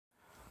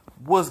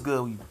What's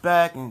good? We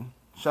back, and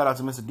shout out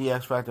to Mr.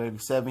 DX Factor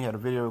 87. He had a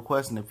video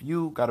request, and if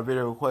you got a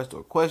video request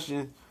or a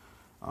question,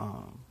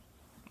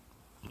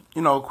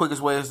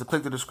 quickest way is to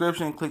click the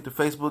description, click the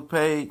Facebook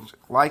page,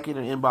 like it,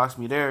 and inbox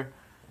me there.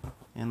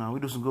 And we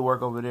do some good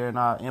work over there, and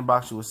I'll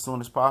inbox you as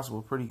soon as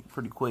possible,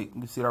 pretty quick.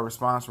 You see our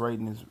response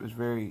rating is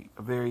very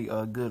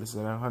good. It's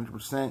at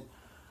 100%.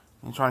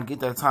 And trying to get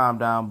that time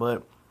down,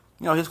 but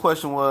his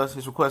request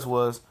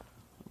was,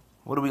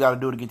 what do we got to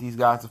do to get these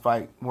guys to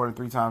fight more than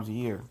 3 times a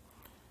year?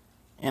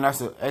 And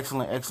that's an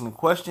excellent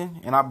question.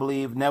 And I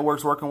believe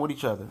networks working with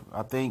each other.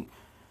 I think,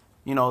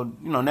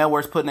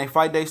 networks putting their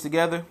fight dates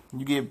together,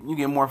 you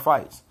get more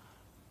fights.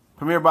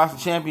 Premier Boxing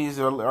Champions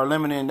are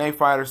limiting their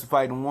fighters to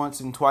fighting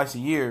once and twice a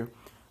year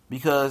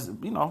because,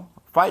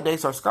 fight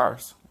dates are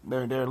scarce.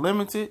 They're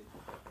limited,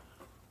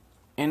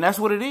 and that's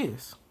what it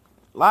is.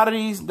 A lot of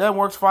these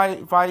networks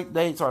fight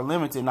dates are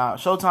limited. Now,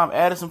 Showtime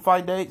added some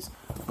fight dates,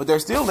 but they're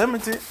still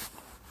limited.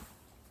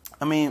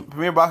 I mean,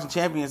 Premier Boxing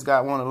Champions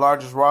got one of the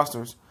largest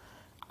rosters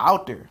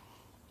out there.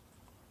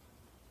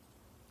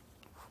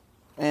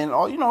 And,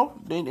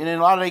 and then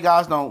a lot of they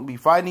guys don't be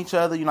fighting each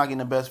other. You're not getting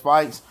the best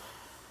fights.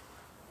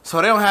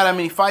 So they don't have that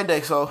many fight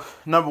days. So,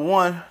 number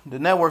one, the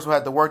networks will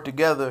have to work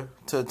together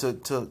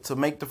to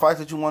make the fights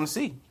that you want to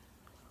see.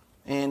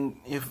 And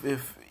if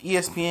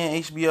ESPN,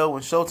 HBO,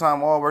 and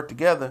Showtime all work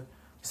together,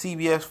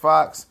 CBS,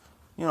 Fox,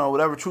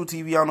 whatever, True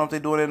TV, I don't know if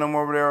they're doing it no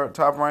more over there at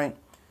Top Rank.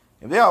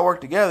 If they all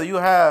work together, you'll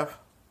have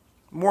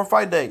more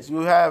fight dates.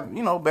 You'll have,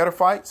 better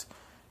fights.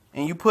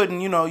 And you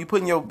putting your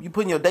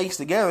dates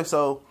together,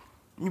 so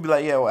you be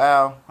like, yeah, well,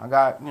 Al, I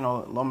got,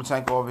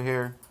 Lomachenko over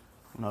here.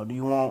 Do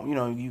you want,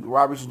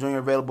 Robertson Jr.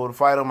 available to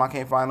fight him? I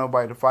can't find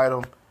nobody to fight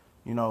him.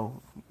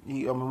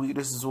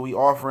 This is what we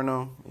offering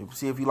him.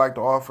 See if you like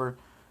the offer.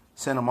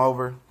 Send them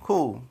over.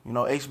 Cool.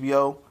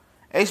 HBO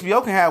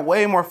can have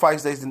way more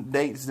fights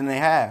dates than they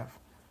have.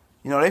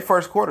 Their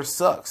first quarter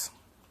sucks.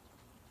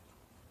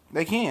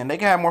 They can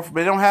have more, but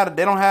they don't have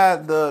the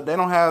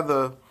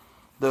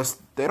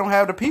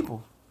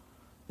people.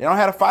 They don't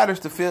have the fighters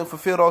to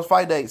fulfill those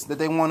fight dates that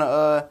they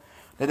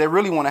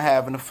really want to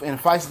have, and the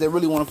fights that they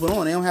really want to put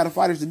on. They don't have the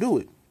fighters to do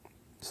it.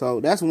 So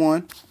that's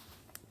one.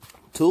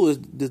 Two is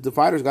the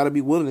fighters got to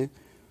be willing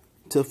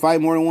to fight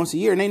more than once a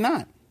year, and they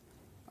not.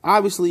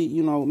 Obviously,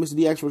 Mr.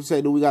 D experts say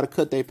that we got to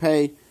cut their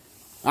pay.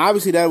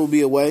 Obviously, that would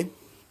be a way,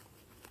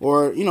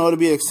 or it'll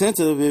be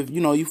expensive if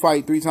you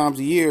fight 3 times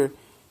a year.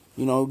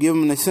 Give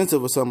them an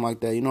incentive or something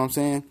like that. You know what I'm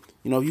saying?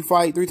 If you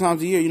fight 3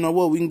 times a year,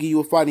 we can give you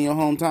a fight in your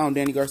hometown,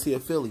 Danny Garcia,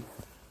 Philly.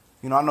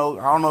 I don't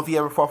know if he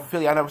ever fought for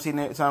Philly. I never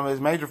seen some of his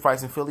major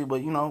fights in Philly,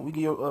 but we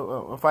give you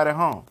a fight at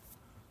home.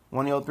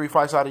 One of your 3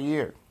 fights out of the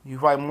year. You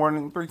fight more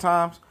than 3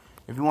 times.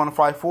 If you want to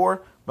fight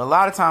 4, but a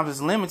lot of times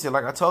it's limited.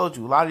 Like I told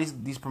you, a lot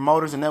of these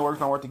promoters and networks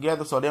don't work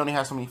together, so they only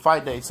have so many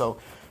fight days. So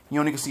you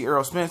only can see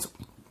Errol Spence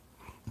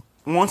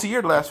once a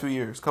year the last few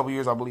years, a couple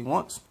years I believe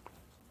once.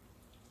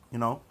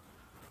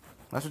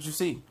 That's what you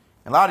see.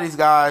 And a lot of these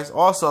guys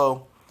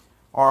also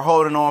are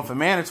holding on for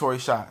mandatory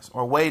shots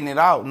or waiting it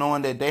out,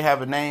 knowing that they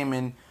have a name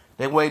and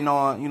they're waiting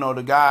on,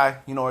 the guy,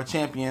 a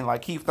champion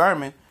like Keith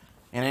Thurman,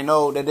 and they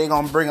know that they're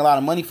going to bring a lot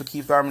of money for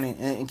Keith Thurman,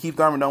 and Keith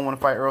Thurman don't want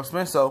to fight Errol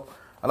Spence, so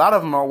a lot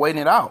of them are waiting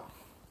it out,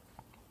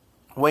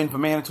 waiting for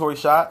mandatory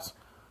shots.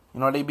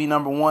 They be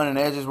number 1, and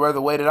they just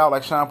rather wait it out.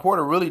 Like Sean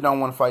Porter really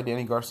don't want to fight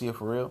Danny Garcia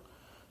for real.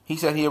 He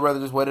said he'd rather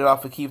just wait it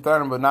out for Keith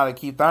Thurman, but now that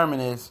Keith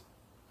Thurman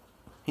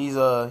he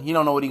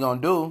don't know what he's going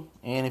to do,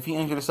 and if he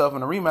injured himself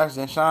in a rematch,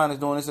 then Sean is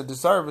doing this a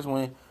disservice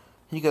when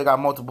he could have got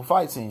multiple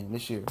fights in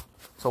this year.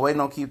 So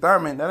waiting on Keith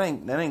Thurman, that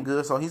ain't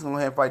good. So he's gonna go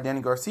ahead and fight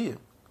Danny Garcia,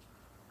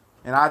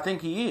 and I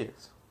think he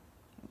is.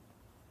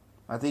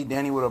 I think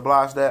Danny would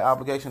oblige that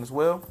obligation as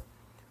well.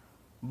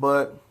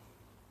 But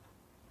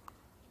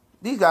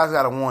these guys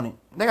gotta want it.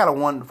 They gotta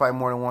want to fight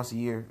more than once a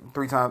year,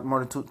 3 times, more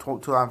than two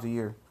times a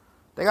year.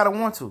 They gotta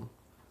want to.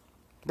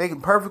 They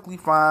can perfectly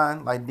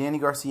fine, like Danny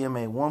Garcia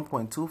made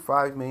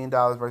 $1.25 million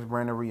versus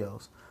Brandon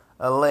Rios,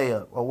 a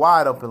layup, a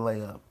wide open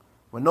layup.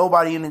 With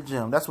nobody in the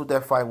gym. That's what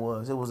that fight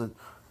was. It was a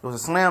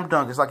slam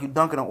dunk. It's like you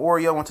dunking an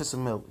Oreo into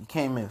some milk. You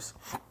can't miss.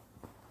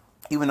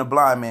 Even a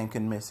blind man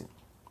can miss it.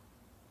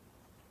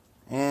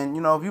 And,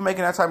 if you're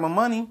making that type of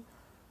money,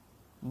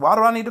 why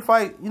do I need to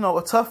fight,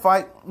 a tough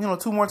fight,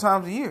 2 more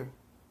times a year?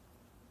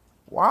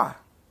 Why?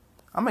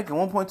 I'm making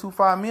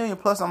 $1.25 million,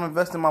 plus I'm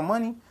investing my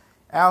money.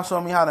 Al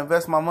showed me how to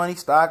invest my money,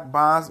 stock,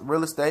 bonds,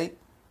 real estate.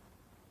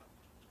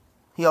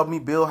 He helped me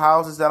build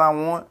houses that I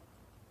want.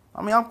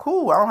 I'm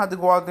cool. I don't have to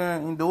go out there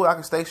and do it. I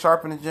can stay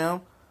sharp in the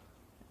gym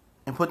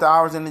and put the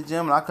hours in the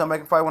gym, and I'll come back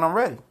and fight when I'm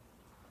ready.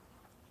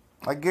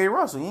 Like Gary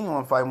Russell, he ain't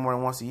want to fight more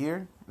than once a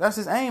year. That's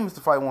his aim, is to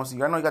fight once a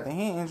year. I know he got the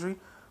hand injury,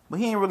 but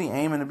he ain't really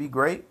aiming to be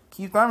great.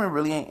 Keith Thurman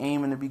really ain't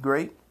aiming to be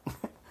great.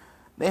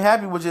 They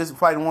happy with just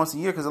fighting once a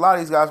year because a lot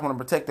of these guys want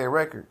to protect their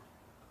record.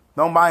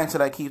 Don't buy into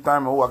that Keith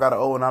Thurman, I got an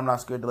O and I'm not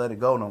scared to let it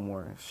go no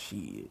more.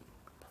 Shit.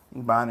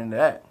 You buying into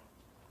that.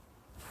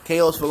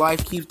 KOs for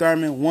life, Keith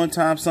Thurman, one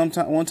time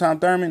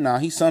Thurman. Nah,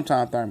 he's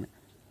sometime Thurman.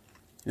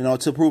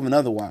 Till proven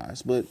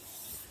otherwise. But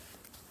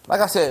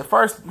like I said,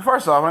 first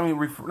off, let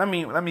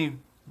me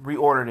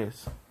reorder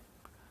this.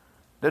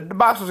 The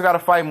boxers got to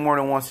fight more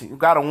than once.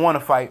 Got to want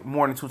to fight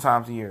more than 2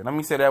 times a year. Let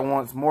me say that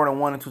once, more than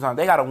 1 and 2 times.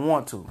 They got to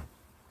want to.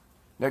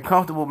 They're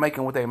comfortable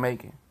making what they're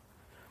making.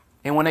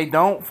 And when they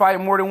don't fight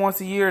more than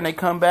once a year and they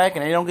come back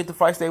and they don't get the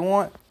fights they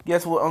want,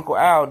 guess what Uncle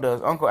Al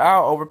does? Uncle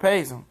Al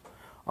overpays them.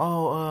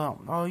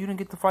 Oh, you didn't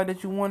get the fight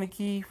that you wanted,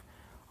 Keith.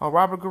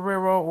 Robert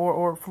Guerrero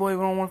or Floyd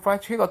don't want to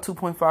fight you. Here go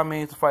 $2.5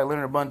 million to fight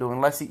Leonard Bundle.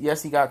 Unless he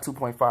got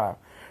 2.5.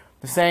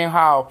 The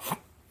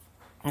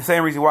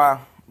same reason why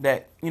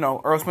that,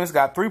 Earl Spence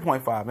got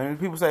 3.5. And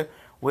people say,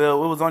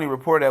 well, it was only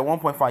reported at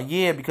 1.5.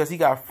 Yeah, because he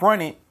got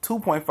fronted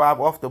 2.5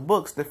 off the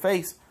books to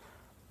face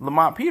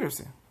Lamont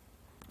Peterson.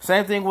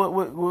 Same thing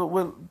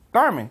with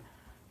Thurman.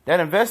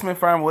 That investment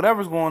firm,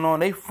 whatever's going on,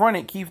 they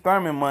fronted Keith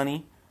Thurman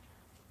money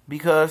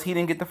because he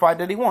didn't get the fight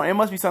that he wanted. It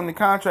must be something in the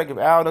contract. If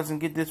Al doesn't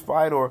get this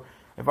fight, or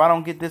if I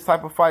don't get this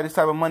type of fight, this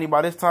type of money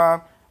by this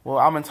time, well,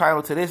 I'm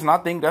entitled to this, and I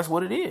think that's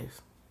what it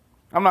is.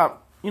 I'm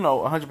not,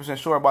 100%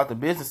 sure about the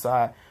business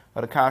side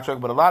of the contract,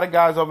 but a lot of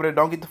guys over there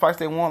don't get the fights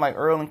they want, like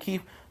Earl and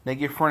Keith. They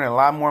get fronted a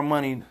lot more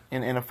money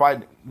in a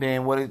fight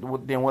than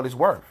what it's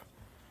worth.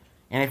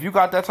 And if you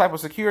got that type of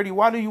security,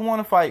 why do you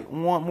want to fight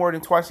more than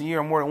twice a year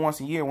or more than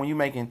once a year when you're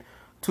making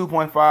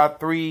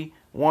 2.5, 3,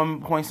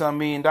 1 point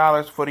something $1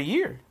 million for the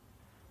year?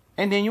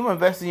 And then you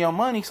invest in your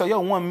money, so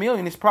your $1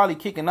 million is probably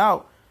kicking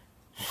out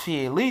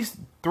at least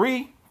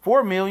 $3,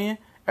 $4 million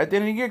at the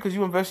end of the year because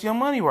you invest your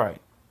money right.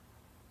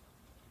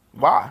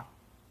 Why?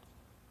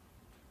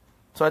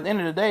 So at the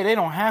end of the day, they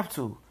don't have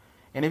to.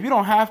 And if you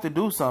don't have to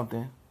do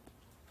something,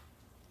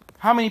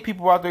 how many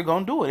people out there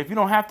gonna do it? If you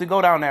don't have to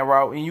go down that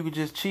route and you could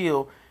just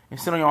chill and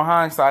sit on your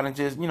hindsight and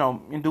just,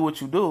 and do what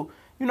you do,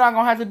 you're not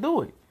going to have to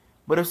do it.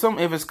 But if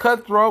it's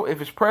cutthroat,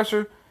 if it's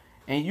pressure,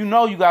 and you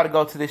got to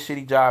go to this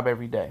shitty job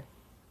every day,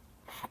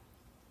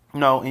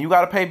 and you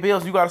got to pay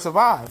bills, you got to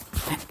survive.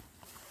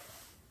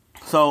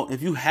 So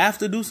if you have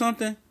to do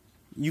something,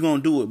 you're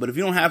going to do it. But if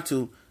you don't have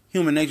to,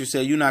 human nature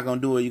says you're not going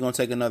to do it. You're going to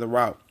take another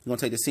route. You're going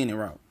to take the scenic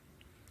route.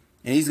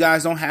 And these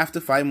guys don't have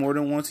to fight more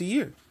than once a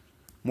year,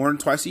 more than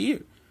twice a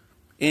year.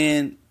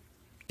 And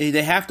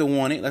they have to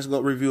want it. Let's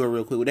go review it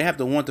real quick. They have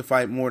to want to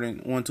fight more than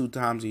 1-2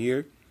 times a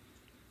year.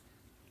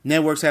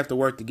 Networks have to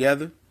work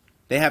together.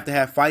 They have to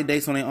have fight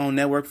dates on their own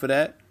network for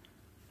that.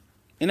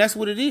 And that's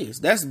what it is.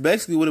 That's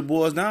basically what it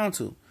boils down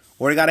to.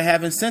 Or they got to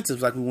have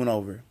incentives like we went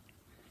over.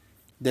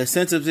 The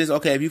incentives is,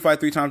 okay, if you fight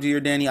 3 times a year,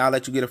 Danny, I'll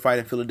let you get a fight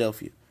in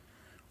Philadelphia.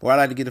 Or I'd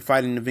like to get a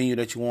fight in the venue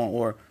that you want.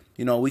 Or,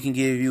 we can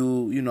give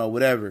you,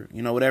 whatever.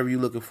 Whatever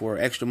you're looking for.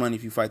 Extra money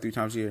if you fight 3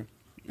 times a year.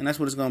 And that's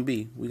what it's going to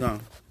be. We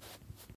gone.